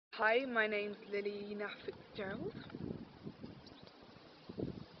Hi, my name's Lelina Fitzgerald.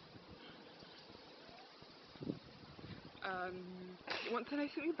 You want to know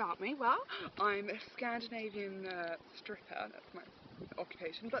something about me? Well, I'm a Scandinavian stripper, that's my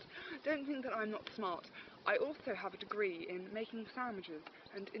occupation, but don't think that I'm not smart. I also have a degree in making sandwiches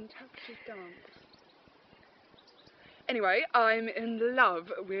and interpretive dance. Anyway, I'm in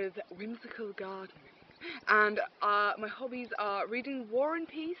love with whimsical gardening, and my hobbies are reading War and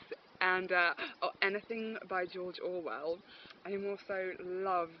Peace and anything by George Orwell. I also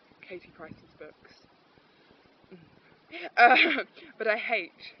love Katie Price's books. But I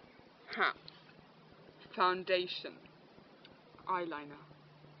hate foundation, eyeliner,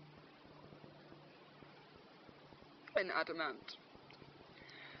 and adamant.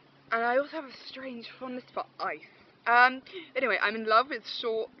 And I also have a strange fondness for ice. Anyway, I'm in love with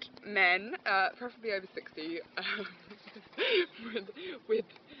short men, preferably over 60, with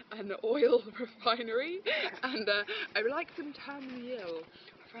an oil refinery, and I like them terminally ill.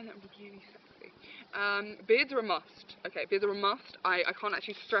 I find that really sexy. Beards are a must. Okay, beards are a must. I can't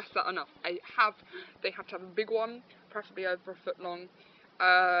actually stress that enough. They have to have a big one, preferably over a foot long.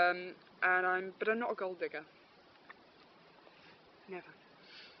 But I'm not a gold digger. Never.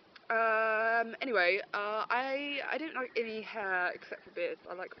 Anyway, I don't like any hair except for beards.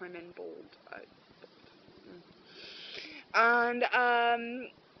 I like my men bald.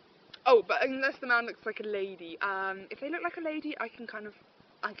 But unless the man looks like a lady. If they look like a lady, I can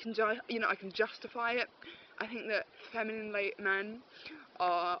justify it. I think that feminine men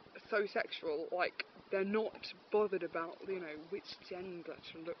are so sexual, like they're not bothered about, which gender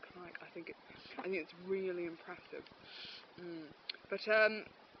to look like. I think it's really impressive. But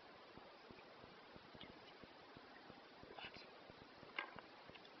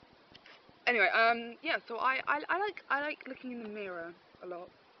anyway, yeah. So I like looking in the mirror a lot,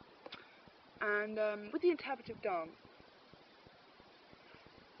 and with the interpretive dance,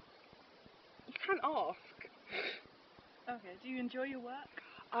 you can ask. Okay. Do you enjoy your work?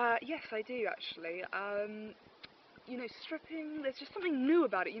 Yes, I do actually. Stripping. There's just something new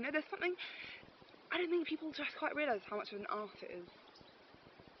about it. There's something. I don't think people just quite realise how much of an art it is.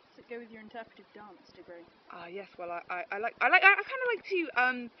 Does it go with your interpretive dance degree? Yes. Well, I kind of like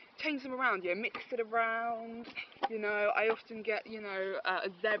to change them around. Mix it around. I often get a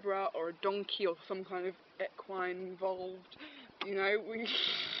zebra or a donkey or some kind of equine involved.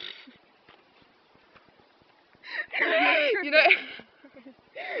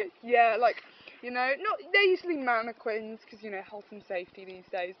 Yeah, not they're usually mannequins because health and safety these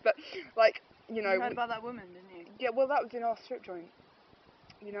days. But you heard about that woman, didn't you? Yeah, well, that was in our strip joint.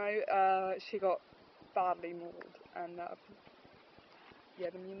 She got badly mauled, and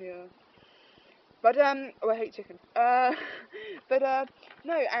But I hate chicken. No,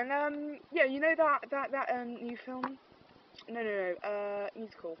 and that new film. No,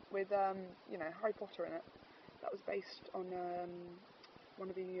 musical with Harry Potter in it. That was based on one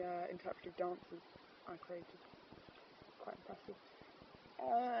of the interpretive dances I created. Quite impressive.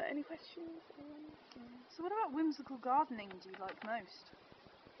 Any questions? So what about whimsical gardening do you like most?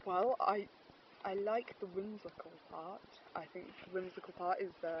 Well, I like the whimsical part. I think the whimsical part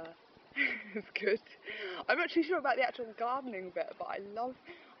is is good. I'm not too sure about the actual gardening bit, but I love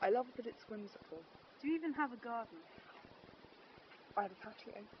that it's whimsical. Do you even have a garden? I have a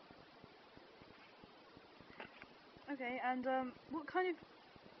patio. Okay, and what kind of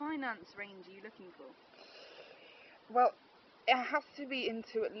finance range are you looking for? Well, it has to be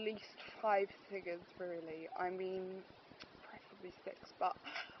into at least 5 figures, really. I mean, preferably 6, but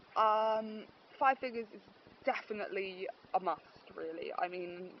 5 figures is definitely a must, really. I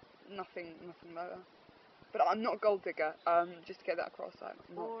mean, nothing lower. But I'm not a gold digger. Just to get that across, I'm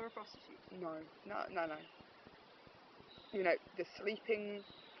not. Or a prostitute? No. The sleeping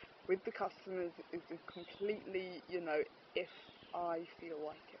with the customers is completely, if I feel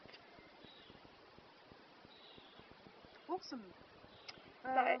like it. Awesome.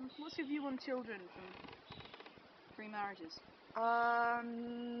 What's your view on children from free marriages?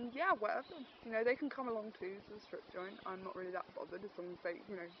 Yeah, whatever. They can come along too to the strip joint. I'm not really that bothered as long as they,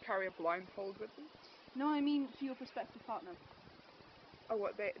 carry a blindfold with them. No, I mean for your prospective partner. Oh,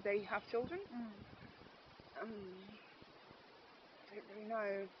 what, they have children? I don't really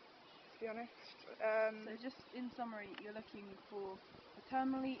know, to be honest. So just in summary, you're looking for a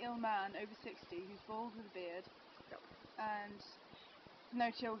terminally ill man over 60 who's bald with a beard. Yep. And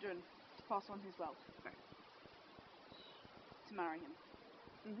no children to pass on his wealth. No. To marry him.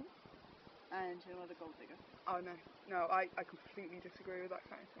 And you're not a gold digger. Oh no, I completely disagree with that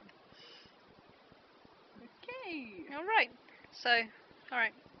kind of thing. Okay. Alright, so,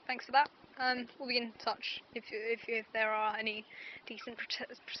 alright. thanks for that. We'll be in touch if there are any decent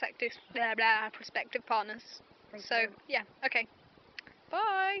prospective partners. Thank you So very much. yeah, okay.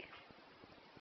 Bye.